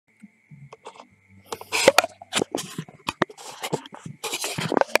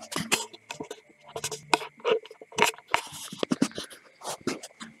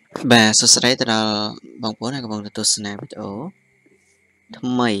Bà số sấy từ đó bóng bố này có bóng tôi xin video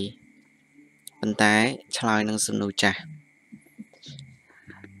thâm mây bên tay chơi nâng sầm nụ trà.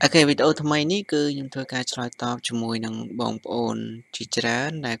 Ok video thâm mây ní cứ nhưng thôi ca chơi top cho mùi nâng bóng ôn chỉ trả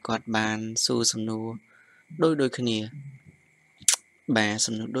đại quạt bàn su sầm nụ đôi khả nia bà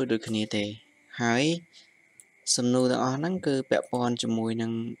sầm nụ đôi khả nia tề hãy sầm nụ đó nâng cứ bẹp bòn cho mùi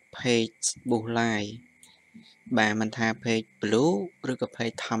nâng page bù lại bà mình tha page blue rồi có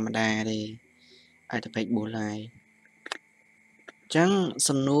page thầm đà đi ai tập page bù lại chẳng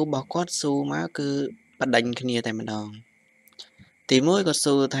sầm nụ bỏ quát su má cứ bắt đánh cái nia tại mình đòn tí mỗi có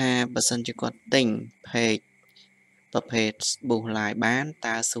su tha bà sân chỉ có tỉnh page tập page bù lại bán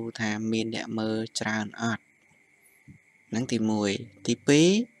ta su tha miền địa mơ tràn ạt nắng tí mùi tí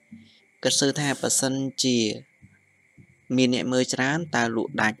pí cái su tha bà sân chỉ miền địa mơ tràn ta lụ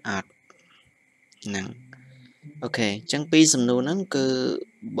đạch ạt nắng ok chẳng pi sầm nụ nắng cứ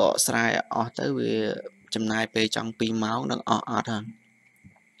bỏ sai ở tới vì chấm này về trong pi máu đang ở hơn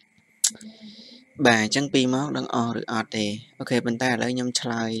bà chẳng pi máu đang rồi thì ok bên ta lấy nhâm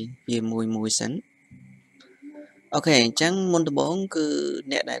chai vì mùi sẵn ok chẳng môn tập bốn cứ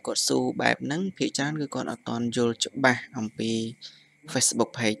nè đại cột su bài nắng phía chán cứ còn ở toàn vô chụp ba ông pi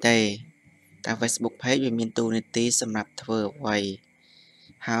Facebook page tề ta Facebook page vì miền tu này tí sầm nạp thơ vậy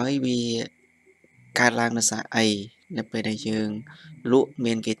hỏi vì ca lang nó xã ấy nè về đại dương lụa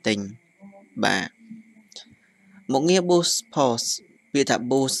miền kỳ tình bà một nghĩa boost post vì thà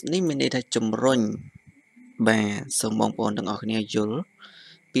boost ní mình đi thà chùm rôn bà sống bóng bóng đang ở cái này dối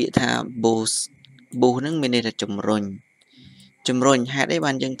bị thà boost boost nâng mình đi thà chùm rôn hãy đấy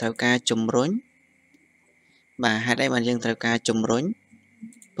bàn dân thảo ca chùm rôn bà hãy đấy bàn dân thảo ca chùm rôn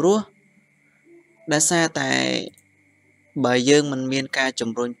bố đã xa tại bởi dương mình miền ca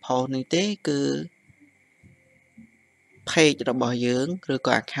chùm rôn post như thế cứ page đó bỏ dưỡng rồi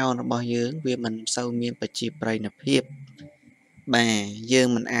có account đó bỏ dưỡng vì mình sau miền bà chì bày nập hiệp bà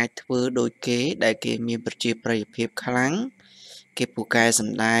dương mình ai thưa đôi kế đại kế miền bà chì bày hiệp khá lắng cái bù cài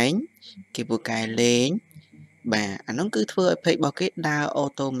sẵn đánh cái bù cài lên bà nó cứ thưa page bỏ cái đa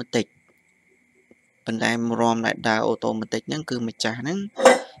automatic bên đây rom lại đa automatic nó cứ mà trả nó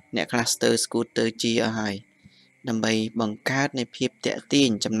nè cluster scooter chi ở hai đầm bày bằng card này hiệp tệ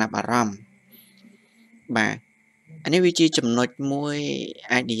tiền chấm nạp ở rom bà anh ấy chỉ chấm nói môi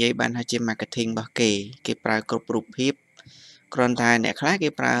ai đi dây ban hay trên marketing bảo kì cái pra group hiệp còn tai này khác cái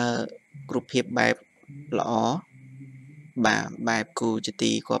pra group hiệp bài lõ bà bài cô chỉ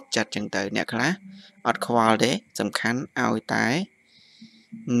tì gọp chặt chẳng tới nè khác ọt khoa đấy tầm khán ao tái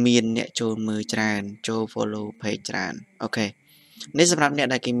miền nè cho mưa tràn cho follow page tràn ok nếu sắp nè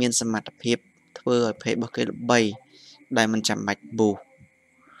đại cái miền sầm mặt hiệp thưa ở page bảo cái bay đại mình chậm mạch bù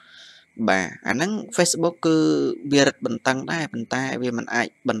bà anh nắng Facebook cứ việc bận tăngได้bận tai vì mình ai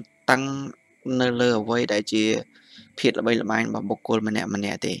bận tăng nơi lơ với đại chỉผิดlà bây là bài mà bộc côn mình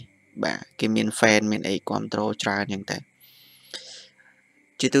nè thì bà cái miền fan miền ấy control tra như thế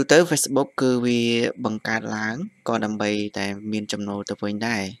chỉ từ tới Facebook cứ vì bằng cả láng còn đầm bầy tại miền chấm nô từ với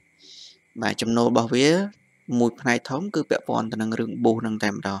đây bà chấm nô bảo vía mùi này thống cứ bẹ bòn từ năng rừng bù năng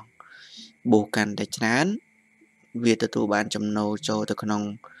tèm đó bù cần để chán vì từ tụ bàn chấm nô cho từ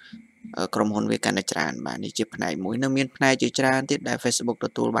conក្រុមហ៊ុនវាកាន់តែច្រើនបាទនេះជាផ្នែកមួយនៅមានផ្នែកជាច្រើនទៀតដែល Facebook ទ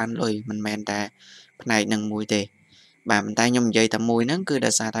ទួលបានលុយមិនមែនតែផ្នែកនឹងមួយទេបាទប៉ុន្តែខ្ញុំនិយាយតែមួយហ្នឹងគឺ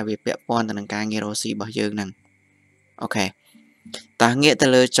ដោយសារតែវាពាក់ព័ន្ធទៅនឹងការងាររកស៊ីរបស់យើងហ្នឹងអូខេតើងាកទៅ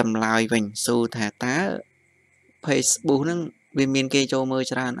លើចម្លើយវិញសួរថាតើ Facebook ហ្នឹងវាមានគេចូលមើល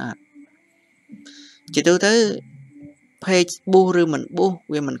ច្រើនអត់ជាទូទៅ page ប៊ូសឬមិនប៊ូស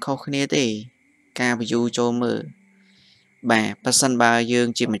វាមិនខុសគ្នាទេការ view ចូលមើលbà bác sân bà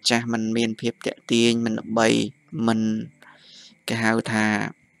dương chỉ một cha mình miền phiệp tệ tiên mình bày mình cái hào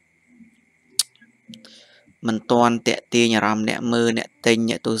thà mình toàn tệ tiên nhà rằm nè mơ nè tình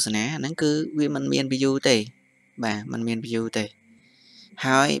nè tu sân á nó cứ vì mình miền view tề bà mình miền view tề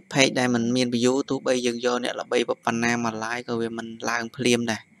hỏi phải đây mình miền view tu bây giờ do nè là bây bập nam mà like rồi mình lang phim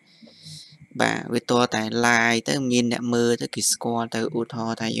nè bà với to tại like tới miền nè mơ tới kỳ score tới u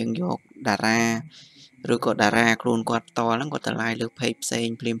thọ tại dương dột đà ra rồi có đà ra luôn quạt to lắm có thể lại được page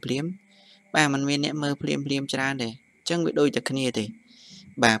sen phim bà mình miền nè mơ phim ra để chẳng bị đôi tất kia thì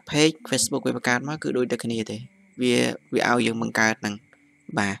bà page Facebook với card mà cứ đôi tất kia thì vì ao dương bằng card năng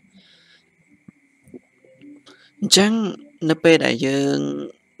bà chẳng nó pe đại dương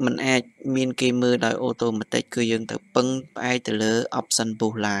mình ai miền kia mơ đòi ô tô mà tết cứ dương từ bưng ai từ lỡ option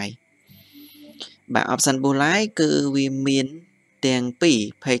bù lại bà option bù lại cứ vì miền tiền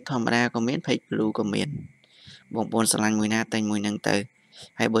pì page thầm ra comment page blue comment bóng bồn sẵn lành mùi nát tên mùi nâng tờ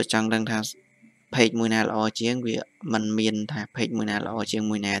hay bữa trong đăng thao page មួយណាល្អជាងវាមិនមានថា page មួយណាល្អជាង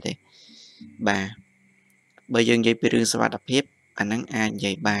មួយណាទេបាទបើយើងនិយាយពីរឿងសុវត្ថិភាពអាហ្នឹងអាចនិ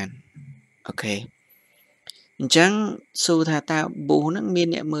យាយបានអូខេអញ្ចឹងសួរថាតើ boost ហ្នឹងមាន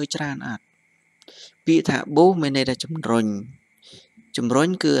អ្នកមើលច្រើនអត់ពាក្យថា boost មានន័យថាជំរុញ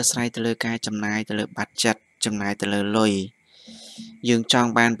គឺអាស្រ័យទៅលើការចំណាយទៅលើបាត់ចិត្តចំណាយទៅលើលុយយើងចង់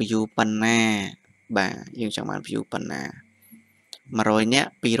បាន view ប៉ុណ្ណាបាទយើងចង់បាន view ប៉ុណ្ណា100នាក់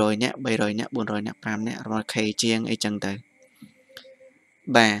200នាក់300នាក់400នាក់5នាក់ 100k ជាងអីចឹងទៅ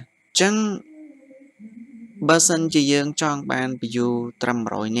បាទអញ្ចឹងបើសិនជាយើងចង់បាន view ត្រឹម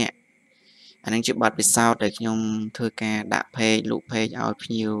100នាក់អានឹងជាបទពិសោធន៍ដែលខ្ញុំធ្វើការដាក់ page លក់ page ឲ្យភ្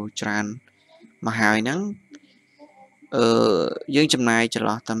ញៀវច្រើនមកហើយហ្នឹងយើងចំណាយចន្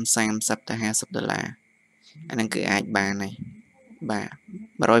លោះតាម30ទៅ50ដុល្លារអាហ្នឹងគឺអាចបានហើយបាទ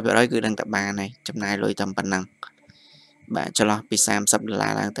 100% គឺដឹងតែបានហើយចំណាយលុយតាមប៉ុណ្ណឹងបាទចន្លោះពី30ដុល្លា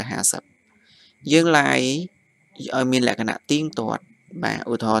រឡើងទៅ50យើង live ឲ្យមានលក្ខណៈទៀងទាត់បាទ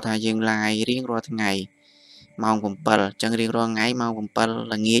ឧទាហរណ៍ថាយើង live រៀងរាល់ថ្ងៃម៉ោង7អញ្ចឹងរៀងរាល់ថ្ងៃម៉ោង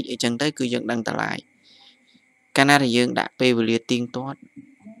7ល្ងាចអីចឹងទៅគឺយើងដឹងតែ live កាលណាដែលយើងដាក់ពេលវេលាទៀងទាត់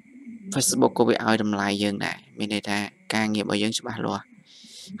Facebook ក៏វាឲ្យតម្លៃយើងដែរមានន័យថាការងាររបស់យើងច្បាស់លាស់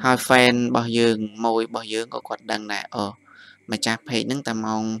ហើយ fan របស់យើងម៉ួយរបស់យើងក៏គាត់ដឹងដែរម្ចាស់ page ហ្នឹងតែ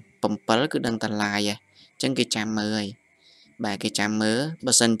ម៉ោង7គឺដឹងតែ live ហើយអញ្ចឹងគេចាំមើលហើយបាទគេចាំមើល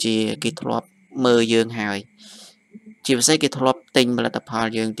បើសិនជាគេធ្លាប់មើលយើងហើយជាពិសេសគេធ្លាប់ទិញផលិតផល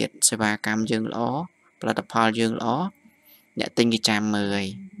យើងទៀតសេវាកម្មយើងល្អផលិតផលយើងល្អអ្នកទិញគេចាំមើលហើយ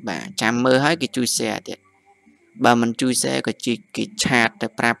បាទចាំមើលហើយគេជួយ share ទៀតបើមិនជួយ share ក៏គេឆាតទៅ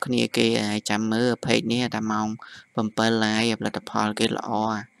ប្រាប់គ្នាគេហើយចាំមើល page នេះតែម៉ោង7ហើយផលិតផលគេល្អ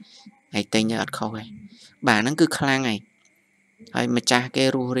ហើយទិញទៅអត់ខុសទេបាទហ្នឹងគឺខ្លាំងហើយម្ចាស់គេ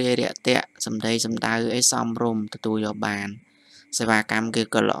រស់រាយរាក់ទាក់សម្ដីសម្ដៅអីសមរម្យទទួលយកបានសេវាកម្មគេ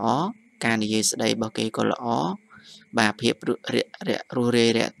ក៏ល្អការនិយាយស្ដីរបស់គេក៏ល្អបាទភាពរស់រាយ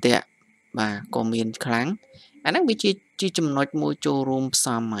រាក់ទាក់បាទក៏មានខ្លាំងអាហ្នឹងវាជាចំណុចមួយចូលរួមផ្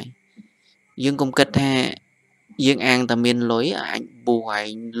សំហើយយើងកុំគិតថាយើងអាងតែមានលុយអាចបួសឯ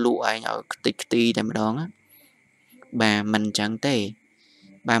ងលក់ឯងឲ្យខ្ទេចខ្ទីតែម្ដងបាទមិនអញ្ចឹងទេ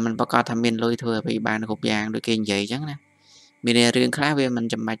បាទមិនប្រកាសថាមានលុយធ្វើអ្វីបានគ្រប់យ៉ាងដូចគេនិយាយអញ្ចឹងណាមានរឿងខ្លះវាមិន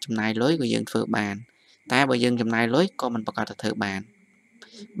ចាំបាច់ចំណាយលុយក៏យើងធ្វើបានតែបើយើងចំណាយលុយក៏មិនប្រកាសថាធ្វើបាន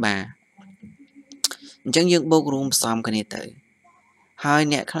បាទអញ្ចឹងយើងបូករួមផ្សំគ្នាទៅហើយ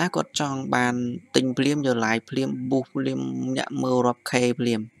អ្នកខ្លះគាត់ចង់បានទិញភ្លាមយក live ភ្លាម boost ភ្លាមអ្នកមើលរាប់ k ភ្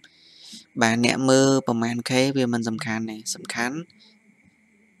លាមបាទអ្នកមើលប្រហែល k វាមិនសំខាន់ទេសំខាន់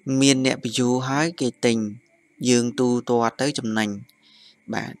មានអ្នក view ហើយគេទិញយើងទូទាត់ទៅចំណេញ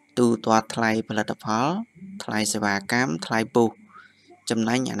បាទទូទាត់ថ្លៃផលិតផលថ្លៃសេវាកម្មថ្លៃ boost ចំ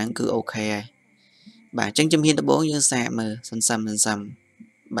ណេញអាហ្នឹងគឺអូខេហើយបាទអញ្ចឹងជំហានដំបូងយើងសាកមើលសន្សំ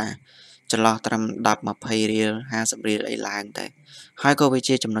បាទចន្លោះត្រឹម10 20រៀល50រៀលអីឡើងទៅហើយក៏វា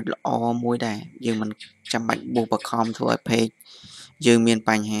ជាចំណុចល្អមួយដែរយើងមិនចាំបាច់បួសបខំធ្វើឲ្យ page យើងមាន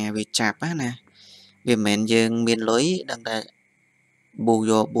បញ្ហាវាចាប់ណាវាមិនមែនយើងមានលុយដឹងតែប៊ូ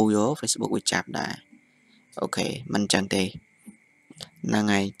យក Facebook វាចាប់ដែរអូខេមិនចឹងទេហ្នឹង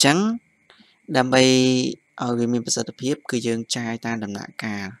ហើយអញ្ចឹងដើម្បីឲ្យវាមានប្រសិទ្ធភាពគឺយើងចាយតាមដំណាក់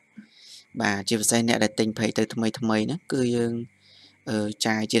កាលបាទជាពិសេសអ្នកដែលទិញ page ទៅថ្មីហ្នឹងគឺយើង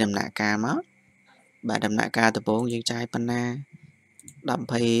ចាយជាដំណាក់កាលមកបាទដំណាក់កាលដំបូងយើងចាយប៉ុណ្ណា10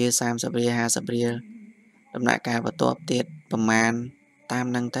 20 30រៀល50រៀលដំណាក់កាលបន្ទាប់ទៀតប្រមាណតាម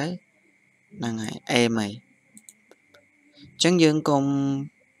ហ្នឹងទៅហ្នឹងហើយអេមហើយអញ្ចឹងយើង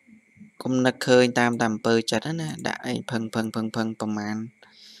កុំនឹកឃើញតាមអំពើចិត្តណាដាក់អីផឹងប្រមាណ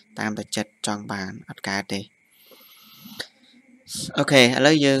តាមតែចិត្តចង់បានអត់កើតទេអូខេឥ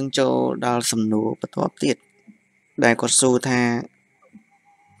ឡូវយើងចូលដល់សំណួរបន្ទាប់ទៀតដែលគាត់សួរថា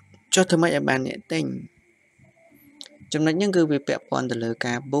ចុះធ្វើម៉េចឲ្យបានអ្នកទិញចំណុចហ្នឹងគឺវាពាក់ព័ន្ធទៅលើ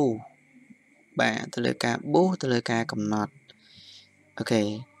ការប៊ូបាទទៅលើការប៊ូទៅលើការកំណត់អូខេ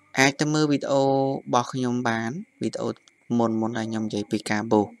អាចទៅមើលវីដេអូរបស់ខ្ញុំបានវីដេអូមុនដែលខ្ញុំនិយាយពីការ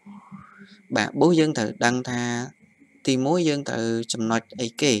ប៊ូបាទប៊ូយើងត្រូវដឹងថាទី1យើងត្រូវចំណុចអី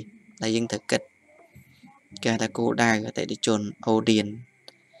គេដែលយើងត្រូវគិតគេថាគោលដៅអតិថិជន audience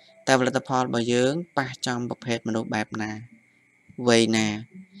តែផលិតផលរបស់យើងប៉ះចំប្រភេទមនុស្សបែបណាវ័យណា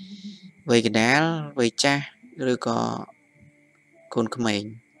វ័យកណ្ដាលវ័យចាស់ឬក៏កូនក្មេង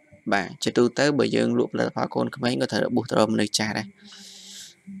បាទជាទូទៅបើយើងលក់ផលិតផលកូនក្មេងក៏ត្រូវប៊ូសទៅមនុស្សចាស់ដែរ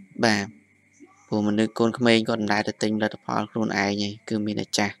បាទព្រោះមនុស្សកូនក្មេងក៏មិនដែលទៅទិញផលិតផលខ្លួនឯងទេគឺមានតែ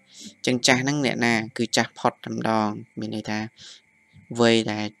ចាស់អញ្ចឹងចាស់ហ្នឹងអ្នកណាគឺចាស់ផុតតែម្ដងមានន័យថាវ័យ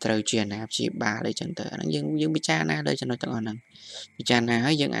ដែលត្រូវជាអាណាព្យាបាលអីចឹងទៅអាហ្នឹងយើងពិចារណាលើចំណុចទាំងអស់ហ្នឹងពិចារណា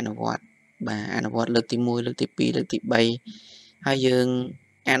ហើយយើងអនុវត្តបាទអនុវត្តលើកទី1លើកទី2លើកទី3ហើយយើង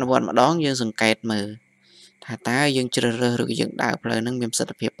អនុវត្តម្ដងយើងសង្កេតមើលថាតើយើងជ្រើសរើសឬក៏យើងដើរផ្លូវហ្នឹងមានប្រសិទ្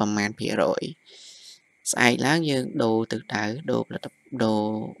ធភាពប្រមាណភាគរយស្អែកឡើងយើងដូរទិសដៅដូរ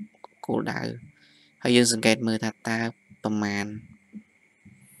គោលដៅហើយយើងសង្កេតមើលថាតើប្រមាណ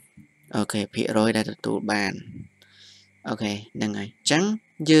អូខេភាគរយដែលទទួលបានអូខេហ្នឹងហើយអញ្ចឹង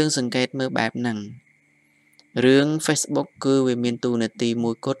យើងសង្កេតមើលបែបហ្នឹងរឿង Facebook គឺវាមានតួនាទី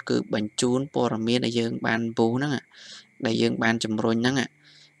មួយគត់គឺបញ្ជូនព័ត៌មានដែលយើងបានពុះហ្នឹងដែលយើងបានជំរុញហ្នឹង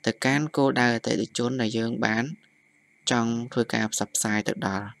ទៅកាន់គោលដៅអតិថិជនដែលយើងបានចង់ធ្វើការផ្សព្វផ្សាយទៅដ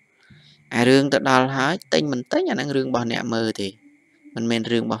ល់អារឿងទៅដល់ហើយទិញមិនទិញអាហ្នឹងរឿងរបស់អ្នកមើលទេមិនមែន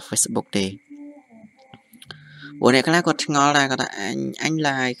រឿងរបស់ Facebook ទេព្រោះអ្នកខ្លះគាត់ឆ្ងល់ដែរគាត់ថាអញ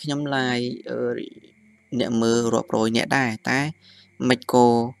like ខ្ញុំ like អ្នកមើលរាប់រយអ្នកដែរតែមិនក៏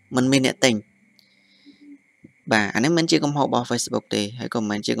មិនមានអ្នកទិញបាទអានេះមិនជាកំហុសរបស់ Facebook ទេហើយក៏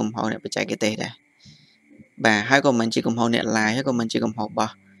មិនជាកំហុសអ្នកបច្ចេកទេសដែរបាទហើយក៏មិនជាកំហុសអ្នក like ហើយក៏មិនជាកំហុសរប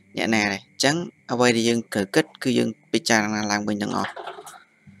ស់អ្នកណាដែរអញ្ចឹងអ្វីដែលយើងត្រូវគិតគឺយើងពិចារណាឡើងវិញទាំងអស់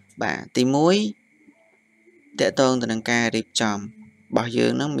បាទទី1តកតងទៅនឹងការរៀបចំរបស់យើ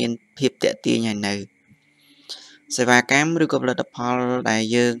ងនឹងមានភាពតាក់ទាញហើយនៅសេវាកម្មឬក៏ផលិតផលដែល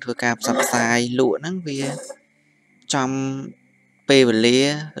យើងធ្វើការផ្សព្វផ្សាយលក់ហ្នឹងវាចំពេលវេលា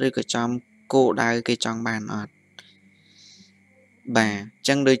ឬក៏ចំគោលដៅគេចង់បានអត់បាទអញ្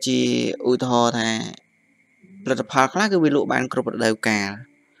ចឹងដូចជាឧទាហរណ៍ថាផលិតផលខ្លះគឺវាលក់បានគ្រប់រដូវកាល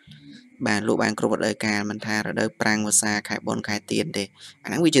បាទលក់បានគ្រប់រដូវកាលមិនថារដូវប្រាំងវស្សាខែបុណ្យខែទៀនទេអា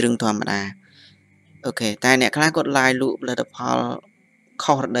ហ្នឹងវាជារឿងធម្មតាអូខេតែអ្នកខ្លះគាត់ឡាយលក់ផលិតផល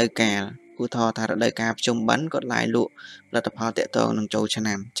ខុសរដូវកាលឧទាហរណ៍ថារដូវកាលភ្ជុំបិណ្ឌគាត់ឡាយលក់ផលិតផលតាក់ទងនឹងចូលឆ្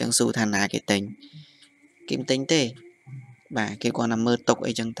នាំអញ្ចឹងសួរថាណាគេទិញគេមិនទិញទេបាទគេគាត់តែមើលទុក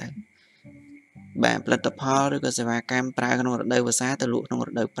អីចឹងទៅបាទផលិតផលឬក៏សេវាកម្មប្រើក្នុងរដូវវស្សាទៅលក់ក្នុងរ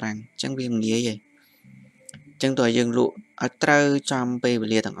ដូវប្រាំងអញ្ចឹងវាងាយឯងអញ្ចឹងតើយើងលក់ឲ្យត្រូវចំពេលវេ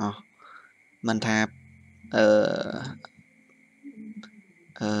លាទាំងអស់មិនថា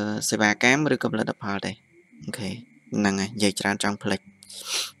សេវាកម្មឬក៏ផលិតផលទេអូខេហ្នឹងហើយនិយាយច្រើនចង់ផ្លេច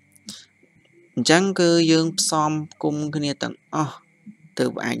អញ្ចឹងគឺយើងផ្សំគុំគ្នាទាំងអស់ទើ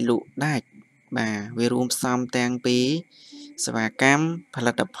បអាចលក់ដាច់បាទវារួមផ្សំទាំងពីសេវាកម្មផ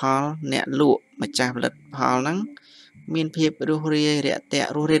លិតផលអ្នកលក់ម្ចាស់ផលិតផលហ្នឹងមានភាពរស់រាយរាក់ទាក់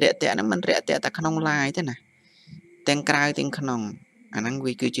ហ្នឹងមិនរាក់ទាក់តែក្នុង live ទេណាទាំងក្រៅទាំងក្នុងអាហ្នឹង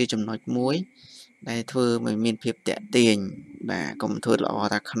វាគឺជាចំណុចមួយដែលធ្វើឲ្យមានភាពតាក់ទាញបាទកុំធ្វើល្អ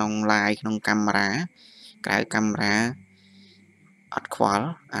ថាក្នុង live ក្នុងកាមេរ៉ាក្រៅកាមេរ៉ាអត់ខ្វល់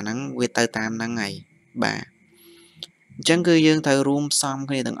អាហ្នឹងវាទៅតាមហ្នឹងហើយបាទអញ្ចឹងគឺយើងត្រូវរួមផ្សំ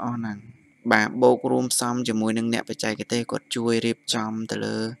គ្នាទាំងអស់ហ្នឹងបាទបូករួមផ្សំជាមួយនឹងអ្នកបច្ចេកទេសគាត់ជួយរៀបចំទៅ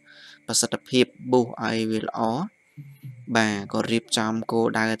លើប្រសិទ្ធភាព booth ឲ្យវាល្អបាទគាត់រៀបចំគោល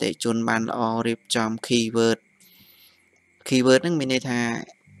ដៅអតិថិជនបានល្អរៀបចំ keyword ហ្នឹងមានន័យថា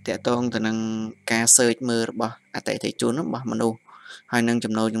តកតងទៅនឹងការ search មើលរបស់អតិថិជនរបស់មនុស្សហើយនឹង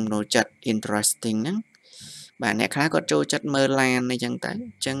ចំណូលចិត្ត interesting ហ្នឹងបាទអ្នកខ្លះគាត់ចូលចិត្តមើលឡានអីចឹងទៅអ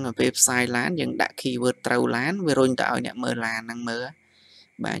ញ្ចឹងពេលផ្សាយឡានយើងដាក់ keyword ត្រូវឡានវារុញទៅឲ្យអ្នកមើលឡានហ្នឹងមើល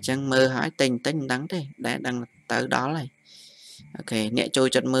បាទអញ្ចឹងមើលហើយទិញមិនដឹងទេដែលដឹងទៅដល់ហើយអូខេអ្នកចូល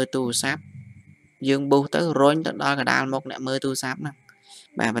ចិត្តមើលទូរស័ព្ទយើងប៊ូសទៅរុញទៅដល់កដាលមុខអ្នកមើលទូរស័ព្ទហ្នឹង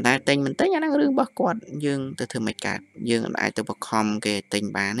បាទប៉ុន្តែទិញមិនទិញអាហ្នឹងរឿងរបស់គាត់យើងទៅធ្វើមិនកើតយើងអាចទៅបង្ខំគេទិញ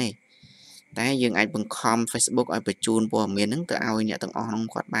បានទេតែយើងអាចបង្ខំ Facebook ឲ្យបញ្ជូនព័ត៌មានហ្នឹងទៅឲ្យអ្នកទាំងអស់ហ្នឹង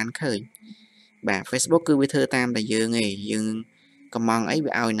គាត់បានឃើញបាទ Facebook គឺវាធ្វើតាមតែយើងឯងយើងកំងអី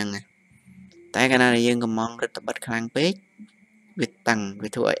វាឲ្យហ្នឹងតែកាលណាយើងកំងរឹតបន្តឹងខ្លាំងពេកវាតឹងវា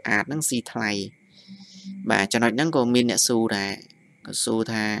ធ្វើឲ្យអាចហ្នឹងស៊ីថ្លៃបាទចំណុចហ្នឹងក៏មានអ្នកស៊ូដែរក៏ស៊ូ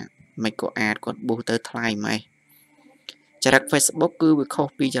ថាមិនក៏អាចគាត់ប៊ូសទៅថ្លៃម៉េចចរិត Facebook គឺវាខុស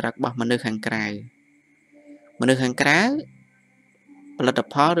ពីចរិតរបស់មនុស្សខាងក្រៅផលិត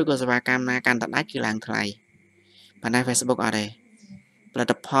ផលឬក៏សេវាកម្មណាកាន់តែដាច់គឺឡើងថ្លៃប៉ុន្តែ Facebook អត់ទេផលិ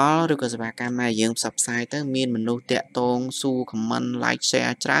តផលឬក៏សេវាកម្មណាយើងផ្សព្វផ្សាយទៅមានមនុស្សតាក់ទងស៊ូ comment like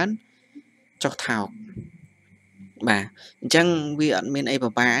share ច្រើនចុះថោកបាទអញ្ចឹងវាអត់មានអីពិ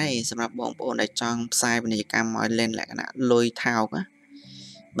បាកទេសម្រាប់បងប្អូនដែលចង់ផ្សាយពាណិជ្ជកម្មឲ្យលេនលក្ខណៈលុយថោកណា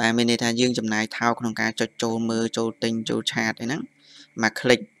បាទមានន័យថាយើងចំណាយថោកក្នុងការចុចចូលមើលចូលទិញចូលឆាតអីហ្នឹងមកค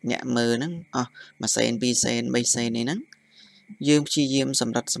ลิกអ្នកមើលហ្នឹងអស់1សេន2សេន3សេននេះហ្នឹងយើងព្យាយាមស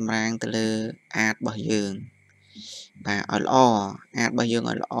ម្រិតសម្រាំងទៅលើអាចរបស់យើងបាទឲ្យល្អអាចរបស់យើង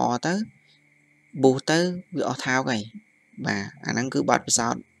ឲ្យល្អទៅប៊ូសទៅវាអស់ថោកហើយបាទអាហ្នឹងគឺបាត់ពិសោ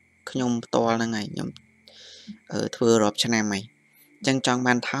ធន៍ខ្ញុំផ្ទាល់ហ្នឹងហើយខ្ញុំធ្វើរាប់ឆ្នាំហើយអញ្ចឹងចង់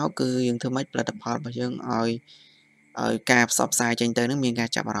បានថោកគឺយើងធ្វើម៉េចផលិតផលរបស់យើងឲ្យការផ្សព្វផ្សាយចេញទៅនឹងមានការ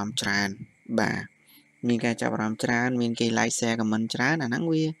ចាប់អារម្មណ៍ច្រើនបាទមានការចាប់អារម្មណ៍ច្រើនមានគេ like share comment ច្រើនអាហ្នឹង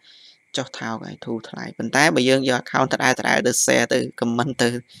វា ចុះថោកហើយធូរថ្លៃប៉ុន្តែបើយើងយក account ដដែលទៅ share ទៅ comment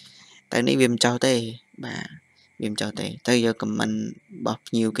ទៅនេះវាមិនចុះទេបាទវាមិនចុះទេទៅយក comment របស់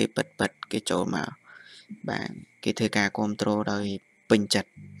ភ្ញៀវគេពិតគេចូលមកបាទគេធ្វើការគ្រប់គ្រងដោយពេញចិត្ត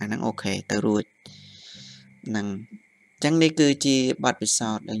អាហ្នឹងអូខេទៅរួចហ្នឹងអញ្ចឹងនេះគឺជាបទពិសោ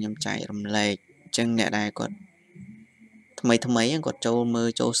ធន៍ដែលខ្ញុំចែករំលែកអញ្ចឹងអ្នកដែលគាត់ថ្មីគាត់ចូលមើល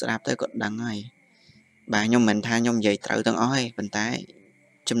ចូលស្ដាប់ទៅគាត់ដឹងហើយបាទខ្ញុំមិនថាខ្ញុំនិយាយត្រូវទាំងអស់ទេប៉ុន្តែ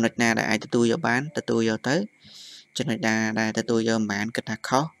ចំណុចណាដែលអាចទទួលយកបានទទួលយកទៅចំណុចណាដែលទទួលយកមិនបានគិតថា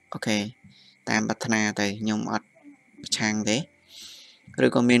ខុសអូខេតាមប្រាថ្នាទៅខ្ញុំអត់ប្រឆាំងទេឬ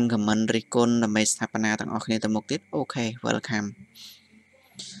ក៏មាន comment រិះគន់ដើម្បីស្ថាបនាទាំងអស់គ្នាទៅមុខទៀតអូខេ welcome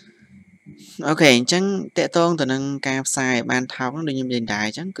អូខេអញ្ចឹងតកតងទៅនឹងការផ្សាយបានថោកហ្នឹងដូចខ្ញុំនិយាយដែរ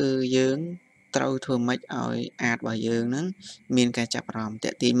អញ្ចឹងគឺយើងត្រូវធ្វើម៉េចឲ្យអាតរបស់យើងហ្នឹងមានការចាប់អារម្មណ៍តា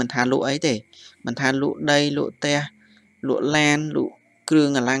ក់ទាញមិនថាលក់អីទេមិនថាលក់ដីលក់ផ្ទះលក់ឡានលក់គ្រឿង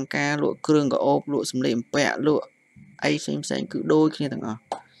អលង្ការលក់គ្រឿងកោបលក់សម្លៀកបំពាក់លក់អីផ្សេងគឺដូចគ្នាទាំងអស់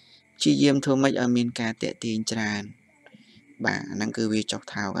ព្យាយាមធ្វើម៉េចឲ្យមានការតាក់ទាញច្រើនបាទអាហ្នឹងគឺវាចុះ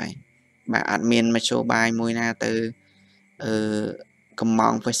ថោកហើយបាទអត់មានមធ្យោបាយមួយណាទៅកំ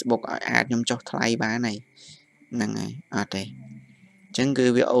ង Facebook ឲ្យអាចខ្ញុំចុះថ្លៃបានហើយហ្នឹងហើយអត់ទេអញ្ចឹងគឺ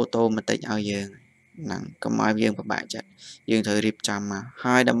វាអូតូម៉ាទិកឲ្យយើងហ្នឹងកុំឲ្យយើងពិបាកចិត្តយើងត្រូវរៀបចំមក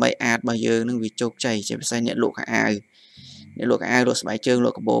ហើយដើម្បីអាចរបស់យើងនឹងវាជោគជ័យជាពិសេសអ្នកលក់ខោអាវអ្នកលក់ខោអាវលក់ស្បែកជើងល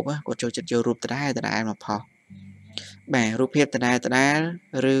ក់កាបូបគាត់ចូលចិត្តយករូបដដែលមកផុសបាទរូបភាពដដែល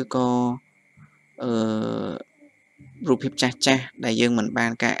ឬក៏រូបភាពចាស់ដែលយើងមិនបា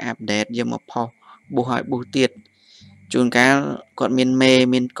នការអាប់ដេតយកមកផុសប៊ូសឲ្យប៊ូសទៀតជួនកាលគាត់មានមេ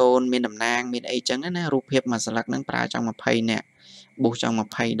មានកូនមានតំណាងមានអីចឹងណារូបភាពមួយស្លឹកហ្នឹងប្រើចង់20នាក់ប៊ូសចង់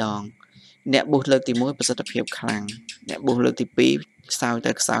20ដងអ្នកប៊ូសលើកទី1ប្រសិទ្ធភាពខ្លាំងអ្នកប៊ូសលើកទី2ខ្សោយ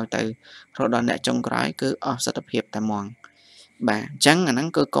ទៅរហូតដល់អ្នកចុងក្រោយគឺអស់ប្រសិទ្ធភាពតែហ្មងបាទអញ្ចឹងអាហ្នឹង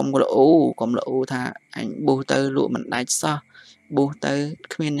គឺកុំល្អូថាអញប៊ូសទៅលក់មិនដាច់សោះប៊ូសទៅ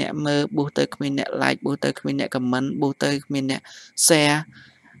គ្មានអ្នកមើលប៊ូសទៅគ្មានអ្នក like ប៊ូសទៅគ្មានអ្នក comment ប៊ូសទៅគ្មានអ្នក share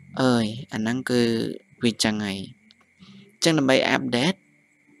អើយអាហ្នឹងគឺវាចឹងហើយចឹងដើម្បីអាប់ដេត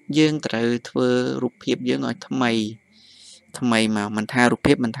យើងត្រូវធ្វើរូបភាពយើងឲ្យថ្មីមកមិនថារូប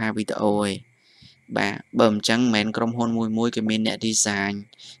ភាពមិនថាវីដេអូទេបាទបើមិនចឹងមិនមែនក្រុមហ៊ុនមួយគេមានអ្នក design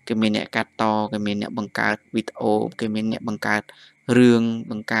គេមានអ្នកកាត់តគេមានអ្នកបង្កើតវីដេអូគេមានអ្នកបង្កើតរឿង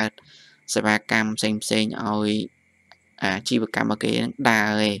បង្កើតសេវាកម្មផ្សេងឲ្យអាជីវកម្មរបស់គេនឹងដើ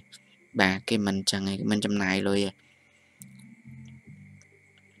រឯងបាទគេមិនចឹងឯងមិនចំណាយលុយឯង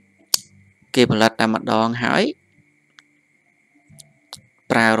គេផលិតតែម្ដងហើយ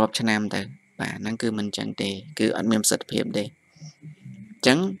ប្រើរាប់ឆ្នាំទៅបាទហ្នឹងគឺមិនចឹងទេគឺអត់មានប្រសិទ្ធភាពទេអញ្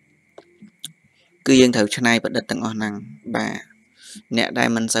ចឹងគឺយើងត្រូវច្នៃប្រឌិតទាំងអស់ហ្នឹងបាទអ្នកដែល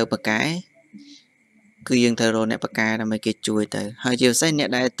មិនសូវប្រកែគឺយើងត្រូវរកអ្នកប្រកែដើម្បីគេជួយទៅហើយជាពិសេសអ្នក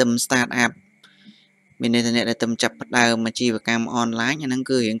ដែលទឹម start up មានន័យថាអ្នកដែលទឹមចាប់ផ្ដើមអាជីវកម្មអនឡាញអាហ្នឹង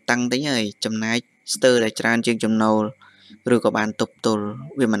គឺរៀងតឹងតិចហើយចំណាយស្ទើរតែច្រើនជាងចំណូលឬក៏បានទប់ទល់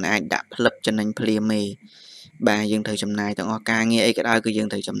វាមិនអាចដាក់ផ្លឹបចំណេញភ្លាមទេបាទយើងត្រូវចំណាយទាំងអស់ការងារអីក៏ដោយគឺយើង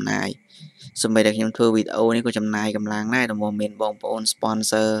ត្រូវចំណាយសម្បីតែខ្ញុំធ្វើវីដេអូនេះក៏ចំណាយកម្លាំងដែរតែមកមានបងប្អូន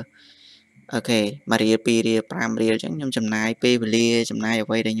sponsor អូខេ1រៀល2រៀល5រៀលអញ្ចឹងខ្ញុំចំណាយពេលវេលាចំណាយអ្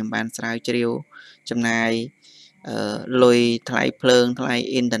វីដែលខ្ញុំបានស្រាវជ្រាវចំណាយលុយថ្លៃភ្លើងថ្លៃ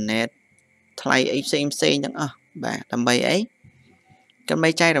អ៊ីនធឺណិតថ្លៃអីផ្សេងទាំងអស់បាទដើម្បីអីដើម្បី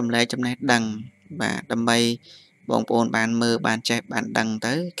ចែករំលែកចំណេះដឹងបាទដើម្បីបងប្អូនបានមើលបានចេះបានដឹង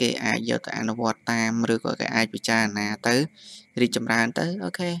ទៅគេអាចយកទៅអនុវត្តតាមឬក៏គេអាចពិចារណាទៅរីកចម្រើនទៅអូ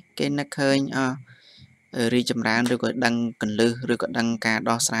ខេគេនឹកឃើញរីកចម្រើនឬក៏ដឹងកលឹះឬក៏ដឹងការ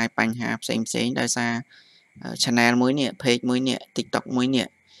ដោះស្រាយបញ្ហាផ្សេងដោយសារ channel មួយនេះ page មួយនេះ TikTok មួយនេះ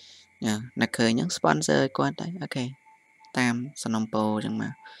នឹកឃើញហ្នឹង sponsor ឲ្យគាត់ទៅអូខេតាមសំណុំពរអញ្ចឹងម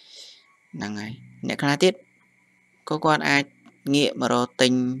កហ្នឹងហើយអ្នកខ្លះទៀតក៏គាត់អាចងាកមករកទិ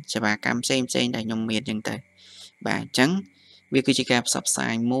ញសេវាកម្មផ្សេងដែលខ្ញុំមានអញ្ចឹងទៅបាទអញ្ចឹងវាគឺជាការផ្សព្វផ្សា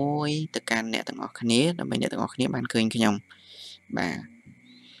យមួយទៅកាន់អ្នកទាំងអស់គ្នាដើម្បីអ្នកទាំងអស់គ្នាបានឃើញខ្ញុំបាទ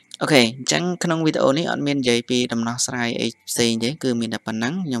អូខេអញ្ចឹងក្នុងវីដេអូនេះអត់មាននិយាយពីដំណោះស្រាយអីផ្សេងទេគឺមានតែប៉ុណ្ណឹ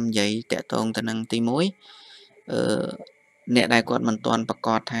ងខ្ញុំនិយាយតាក់ទងទៅនឹងទី1អ្នកដែលគាត់មិនទាន់ប្រ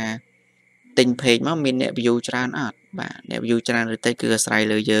កាសថាទិញ page មកមានអ្នក view ច្រើនអត់បាទអ្នក view ច្រើនឬតិចគឺអាស្រ័យ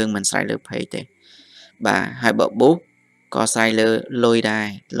លើយើងមិនអាស្រ័យលើ page ទេបាទហើយបើ boost ក៏អាស្រ័យលើលុយដែរ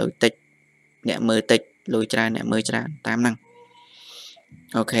លុយតិចអ្នកមើលតិចលុយច្រើនអ្នកមើលច្រើនតាមហ្នឹង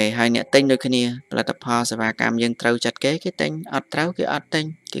អូខេហើយអ្នកទិញដូចគ្នាផលិតផលសេវាកម្មយើងត្រូវចិត្តគេទិញអត់ត្រូវគេអត់ទិញ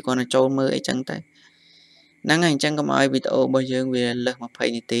គេគ្រាន់តែចូលមើលអីចឹងទៅហ្នឹងហើយអញ្ចឹងកុំឲ្យវីដេអូរបស់យើងវាលើស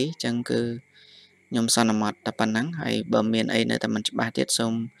20នាទីអញ្ចឹងគឺខ្ញុំសន្មតតែប៉ុណ្ណឹងហើយបើមានអីនៅតែមិនច្បាស់ទៀតសូ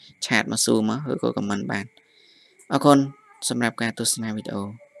មឆាតមកសួរមកឬក៏ខមមិនបានអរគុណសម្រាប់ការទស្សនាវីដេអូ